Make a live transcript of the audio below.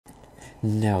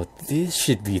Now this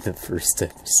should be the first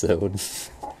episode.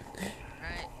 Alright,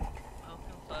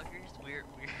 welcome fuckers. We're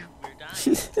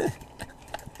dying.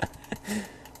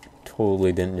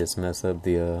 Totally didn't just mess up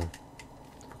the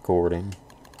recording.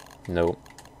 Nope.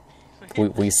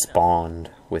 We spawned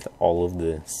with all of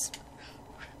this.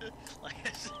 Like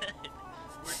I said,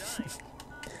 we're dying.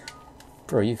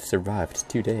 Bro, you've survived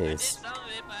 2 I did days. some of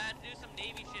it, but I had to do some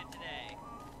Navy shit today.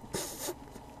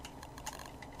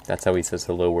 That's how he says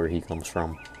hello where he comes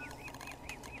from.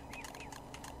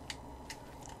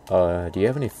 Do you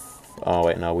have any oh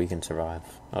wait, no, we can survive.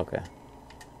 Okay.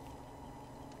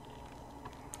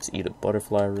 Let's eat a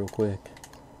butterfly real quick.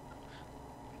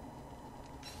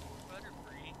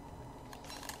 Butterfree.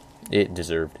 It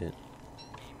deserved it.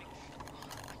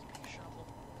 Shovel.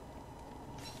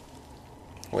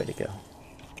 Way to go.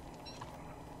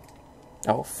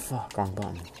 Oh fuck, wrong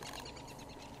button.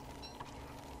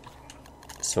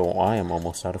 So I am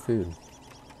almost out of food.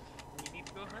 We need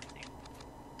to go hunting.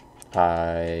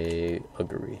 I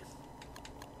agree.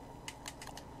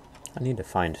 I need to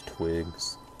find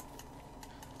twigs.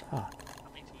 Fuck. How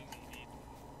many twigs do you need?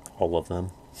 All of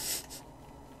them.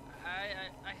 I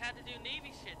had to do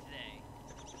Navy shit today.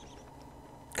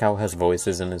 Cal has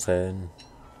voices in his head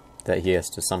that he has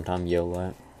to sometimes yell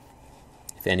at.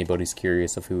 If anybody's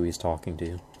curious of who he's talking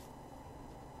to.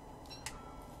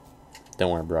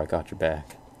 Don't worry, bro, I got your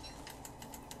back.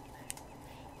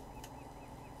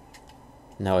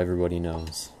 Now everybody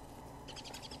knows.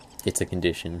 It's a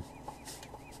condition.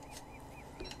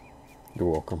 You're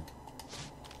welcome.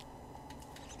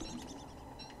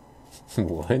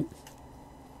 What? There's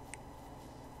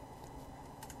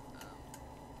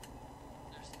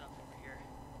stuff over here.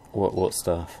 What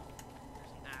stuff?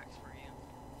 There's an axe for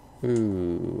you.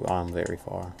 Ooh, I'm very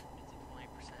far. It's a 20%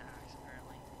 axe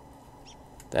apparently.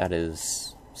 That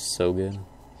is so good.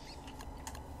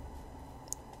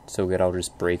 So good, I'll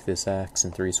just break this axe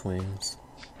in 3 swings.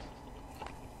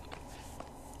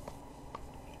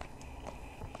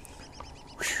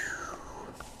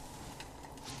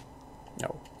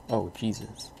 No. Oh,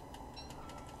 Jesus.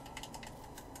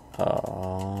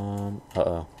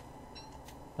 Uh-oh.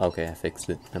 Okay, I fixed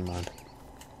it. Never mind.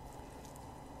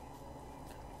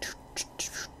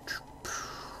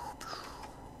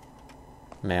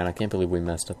 Man, I can't believe we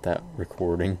messed up that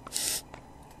recording.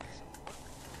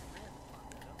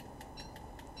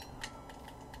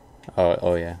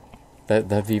 Oh yeah.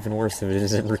 That'd be even worse if it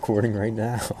isn't recording right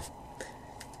now. Is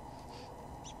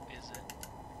it?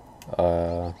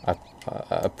 I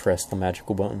pressed the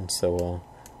magical button, so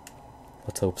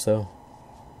let's hope so.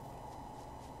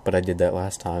 But I did that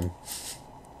last time.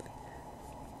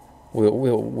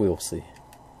 We'll see.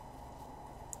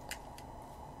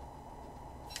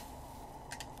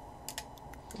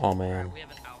 Oh man. Alright, we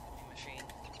have an alchemy machine.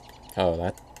 Oh,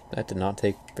 that did not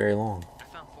take very long. I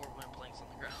found 4 wind planks on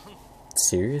the ground.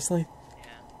 Seriously? Yeah.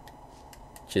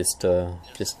 Just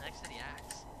Next to the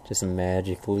axe. just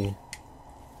magically.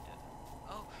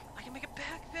 Oh, I can make a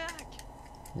backpack!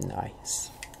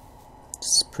 Nice.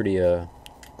 It's pretty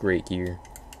great gear.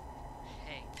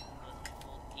 Hey, we'll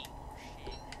eat more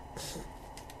shit. So are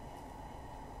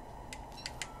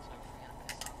we gonna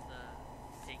piss off the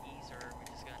piggies, or are we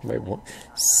just gonna... Wait, what?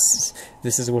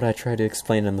 This is what I tried to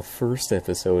explain in the first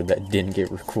episode that didn't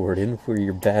get recorded, where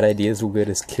your bad ideas will get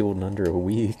us killed in under a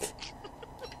week.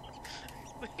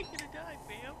 We're gonna die,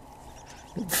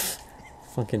 fam.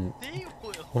 Fucking They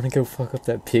will. wanna go fuck up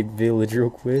that pig village real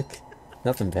quick?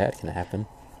 Nothing bad can happen.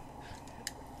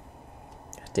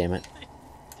 God damn it.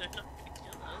 They're not gonna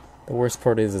kill us. The worst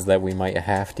part is that we might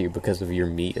have to because of your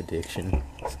meat addiction.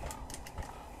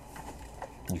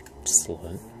 You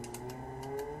slut.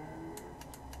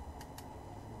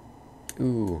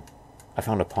 Ooh, I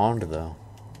found a pond though.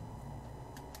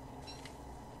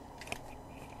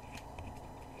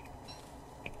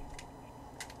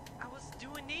 I was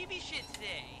doing Navy shit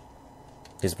today.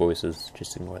 His voices,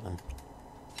 just ignore them.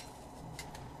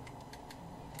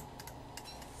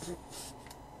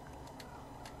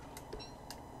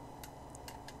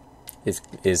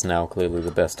 Is now clearly the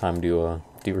best time to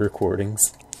do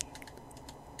recordings.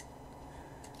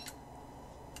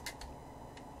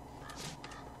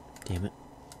 Damn it.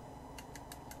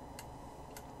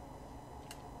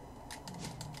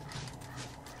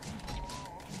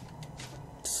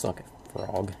 Suck it,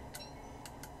 frog.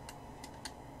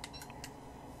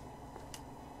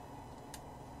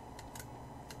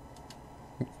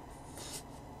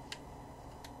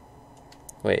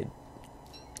 Wait.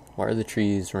 Why are the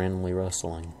trees randomly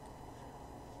rustling?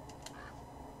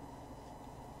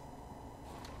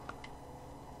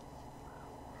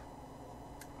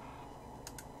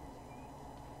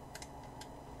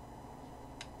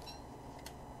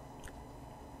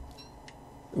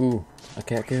 Ooh, a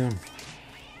Catcoon.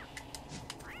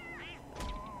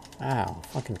 Ow,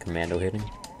 fucking commando hitting,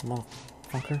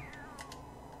 motherfucker.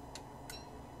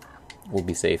 We'll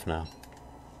be safe now.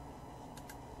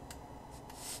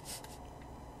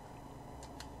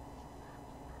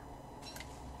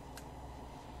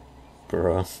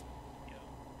 Bruh.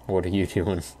 What are you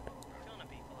doing? Killing a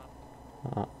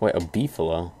beefalo. Wait, a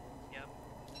beefalo? Yep.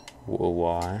 Well,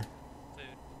 why? Food.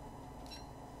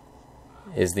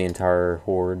 Is the entire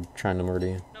horde trying to murder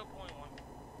you? No, only one.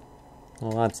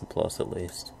 Well, that's a plus at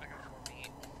least. I got 4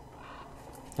 meat.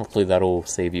 Hopefully that'll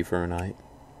save you for a night.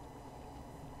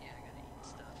 Yeah, I gotta eat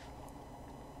stuff.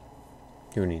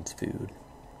 Who needs food?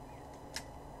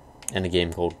 And a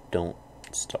game called Don't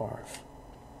Starve.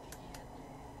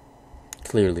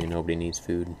 Clearly nobody needs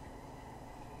food.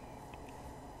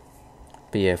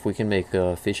 But yeah, if we can make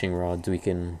fishing rods, we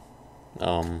can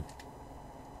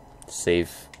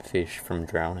save fish from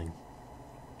drowning.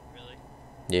 Really?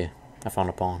 Yeah, I found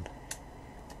a pond.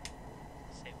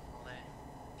 Save them all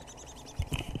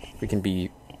day. We can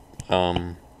be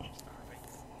Starving.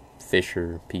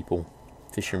 fisher people.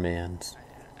 Fishermans.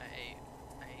 I ate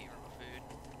raw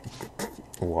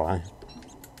food. Why?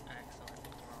 I accidentally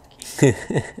put the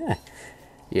wrong key.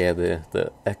 Yeah,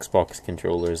 the Xbox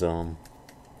controller's a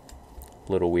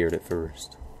little weird at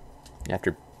first.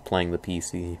 After playing the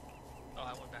PC. Oh,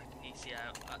 I went back to PC.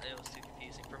 It was too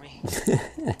confusing for me.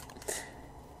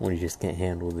 When you just can't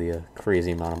handle the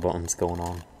crazy amount of buttons going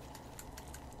on.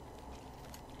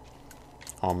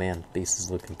 Oh man, base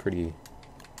is looking pretty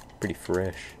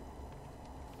fresh.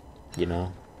 You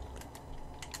know?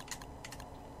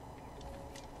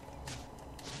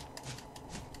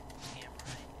 Damn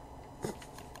right.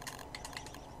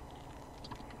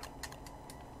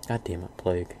 God damn it,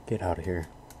 Plague. Get out of here.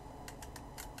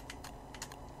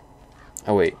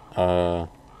 Oh wait,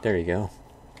 there you go.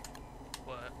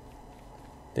 What?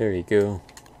 There you go.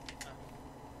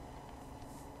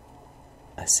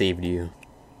 I saved you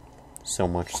so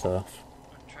much stuff.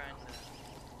 I'm trying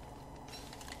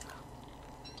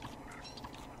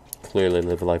to... Clearly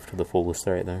live life to the fullest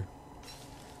right there.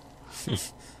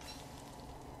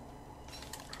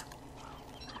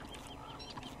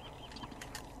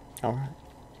 Alright.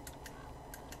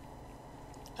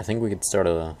 I think we could start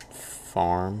a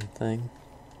farm thing.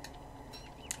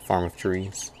 Farm of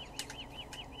trees.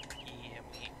 Yeah,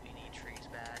 we need trees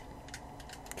bad.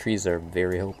 Trees are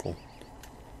very helpful.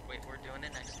 Wait, we're doing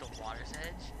it next to the water's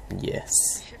edge?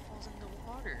 Yes. Shit falls into the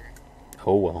water.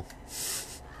 Oh well.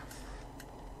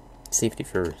 Safety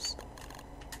first.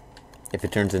 If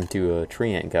it turns into a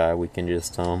tree ant guy, we can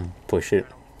just push it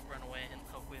Run away and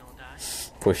hope we don't die.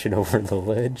 push it over the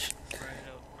ledge.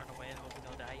 Run away and hope we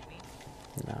don't die, you mean?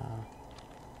 Nah.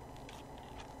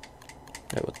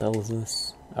 Wait, what the hell is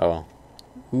this? Oh.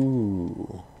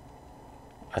 Ooh.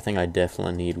 I think I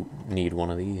definitely need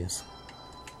one of these.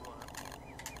 What?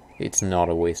 It's not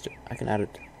a waste. I can add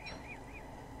it.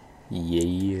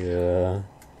 Yeah.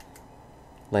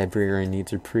 Librarian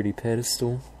needs a pretty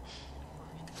pedestal. No.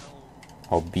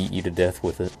 I'll beat you to death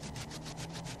with it.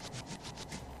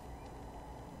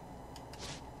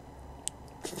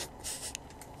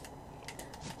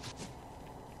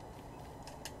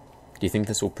 Do you think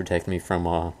this will protect me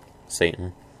from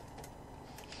Satan?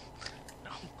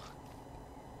 No.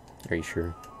 Are you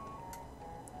sure?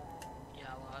 Yeah,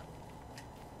 a lot.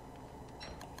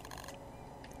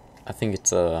 I think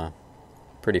it's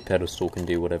pretty pedestal can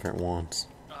do whatever it wants.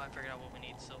 Oh, I figured out what we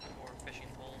need silk for fishing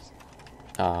poles.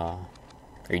 Are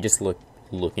you just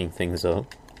looking things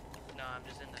up? No, I'm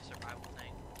just in the survival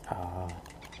thing. Ah. What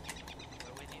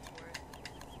do we need for it?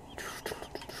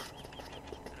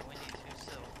 What do we need to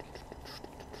silk?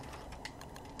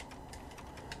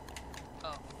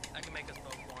 Oh, I can make us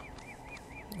both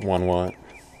one. One what?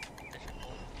 Fishing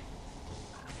pole.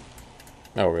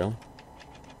 Oh, really?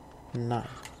 Nice.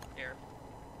 Here.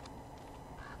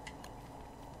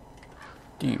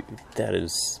 Dude, that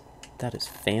is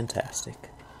fantastic.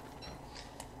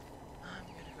 I'm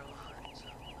gonna go hunt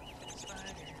some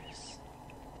spiders.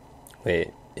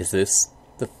 Wait, is this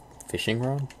the fishing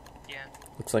rod? Yeah.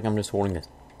 Looks like I'm just holding a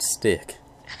stick.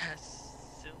 It has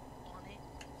silk on it.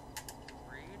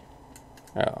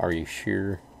 Rude. Are you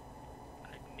sure?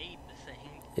 I made the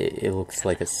thing. It looks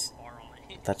like a... Bar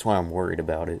on it. That's why I'm worried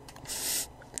about it.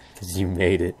 Because you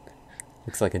made it.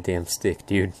 Looks like a damn stick,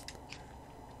 dude.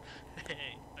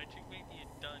 Hey, I think maybe it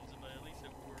does, but at least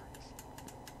it works.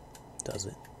 Does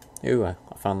it? Ooh, I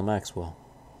found the Maxwell.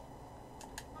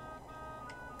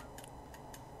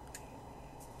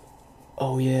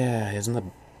 Oh yeah, isn't the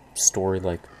story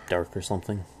like dark or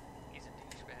something? He's a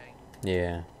douchebag.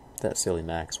 Yeah, that silly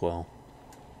Maxwell.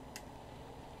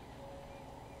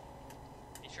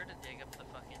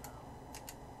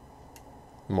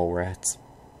 Mole rats.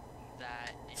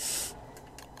 That is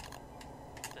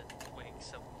the twig,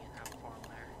 so we can have a farm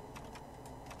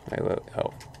there. Wait,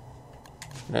 oh.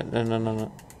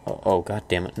 No. Oh, god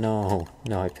damn it, no.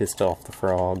 No, I pissed off the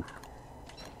frog.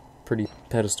 Pretty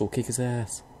pedestal, kick his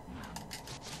ass.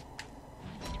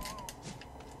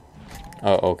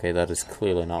 Oh, okay, that is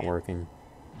clearly not working.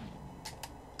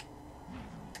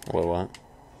 Wait, what?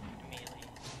 Immediately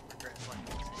regret life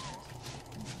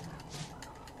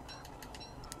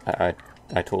decisions.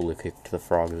 I totally kicked the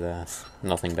frog's ass.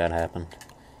 Nothing bad happened.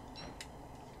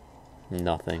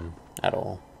 Nothing at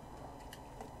all.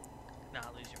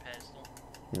 Not lose your pedestal.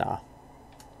 Nah.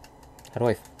 How do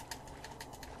I...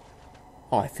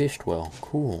 Oh, I fished well.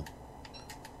 Cool.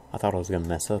 I thought I was gonna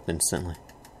mess up instantly.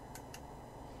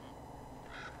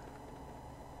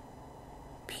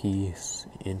 Peace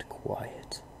and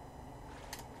quiet.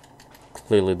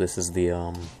 Clearly this is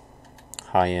the,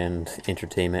 high-end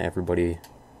entertainment everybody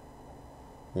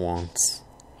wants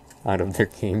out of their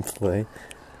gameplay.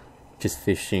 Just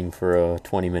fishing for,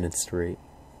 20 minutes straight.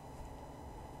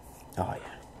 Oh,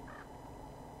 yeah.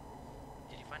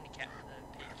 Did you find a cat for the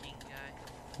Pig King guy?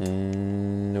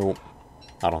 Nope.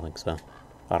 I don't think so.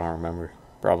 I don't remember.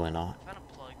 Probably not. I found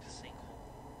a plugged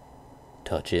sinkhole.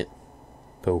 Touch it.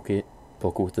 Poke it.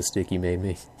 Poke it with the stick you made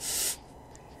me.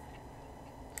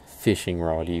 Fishing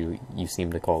rod, you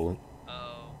seem to call it.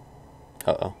 Oh.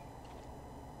 Uh-oh.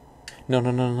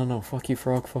 No. Fuck you,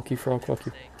 frog. Fuck you. Went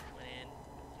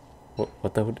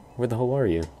in. Where the hell are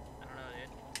you? I don't know,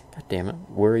 dude. God damn it.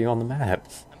 Where are you on the map?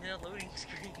 I'm in a loading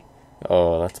screen.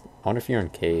 Oh, I wonder if you're in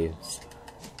caves.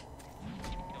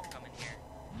 You don't come in here.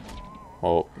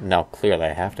 Well, now clearly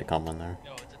I have to come in there.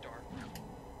 No, it's a dark room.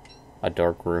 A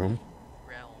dark room?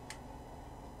 Realm.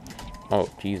 Oh,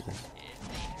 Jesus. It's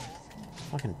dangerous.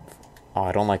 Fucking... Oh,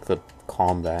 I don't like the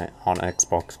combat on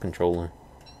Xbox controller.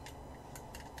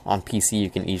 On PC you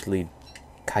can easily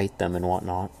kite them and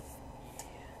whatnot.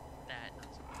 That,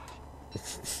 not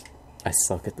so much. I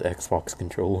suck at the Xbox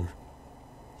controller.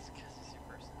 It's because it's your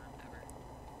first time ever.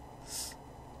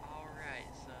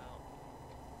 Alright, so...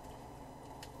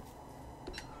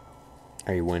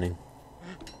 Are you winning?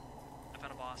 I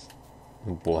found a boss.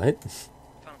 What? I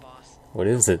found a boss. What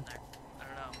is it? I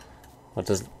don't know. What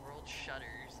does... The world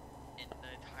shudders, and the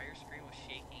entire screen was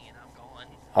shaking, and I'm gone.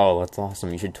 Oh, that's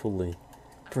awesome. You should totally...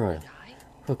 I'm Bruh. gonna die?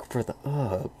 Hook brother up. You're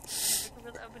gonna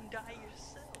live up and die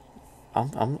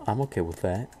yourself. I'm okay with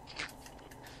that.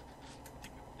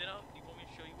 Do you want me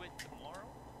to show you it tomorrow?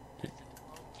 Is it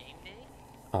tomorrow game day?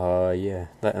 Yeah.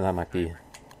 That might be...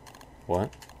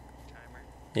 What? Timer.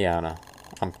 Yeah, I know.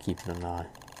 I'm keeping an eye.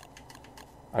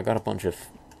 I got a bunch of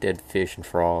dead fish and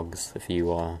frogs if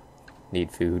you,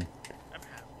 need food. I'm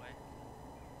halfway.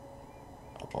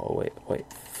 Oh,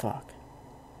 wait. Fuck.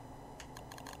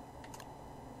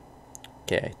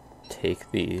 Okay. Take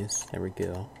these. There we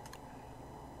go.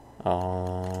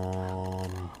 I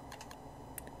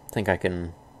think I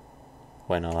can...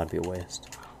 Wait, no, that'd be a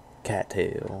waste.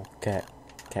 Cattail.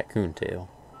 Cat-coon tail.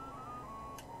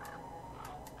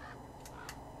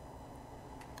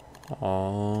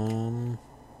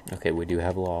 Okay, we do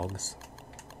have logs.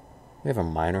 We have a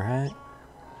miner hat?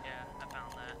 Yeah, I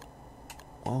found that.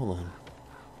 Well then.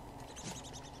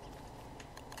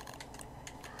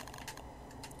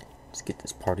 Let's get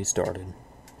this party started.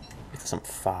 With some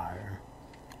fire.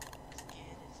 Let's get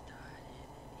it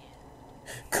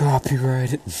started.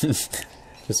 Copyrighted.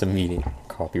 Just immediate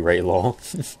copyright law.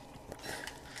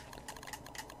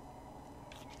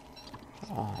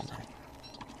 Oh, man.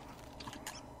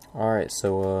 Alright,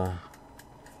 so,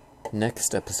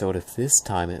 next episode, if this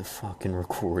time it fucking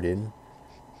recorded,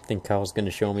 I think Kyle's gonna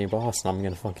show me a boss and I'm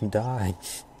gonna fucking die.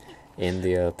 In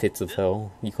the, pits of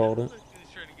hell, you called it? Who's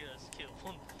trying to get us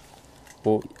killed?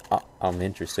 Well, I'm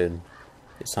interested.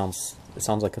 It sounds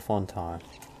like a fun time.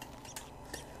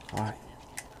 Alright.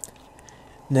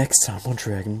 Next time on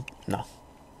Dragon... No.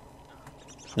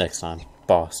 Next time.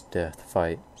 Boss, death,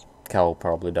 fight. Cal will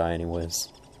probably die anyways.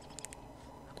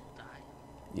 I will die.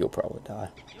 You'll probably die.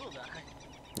 You'll die.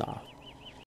 Nah.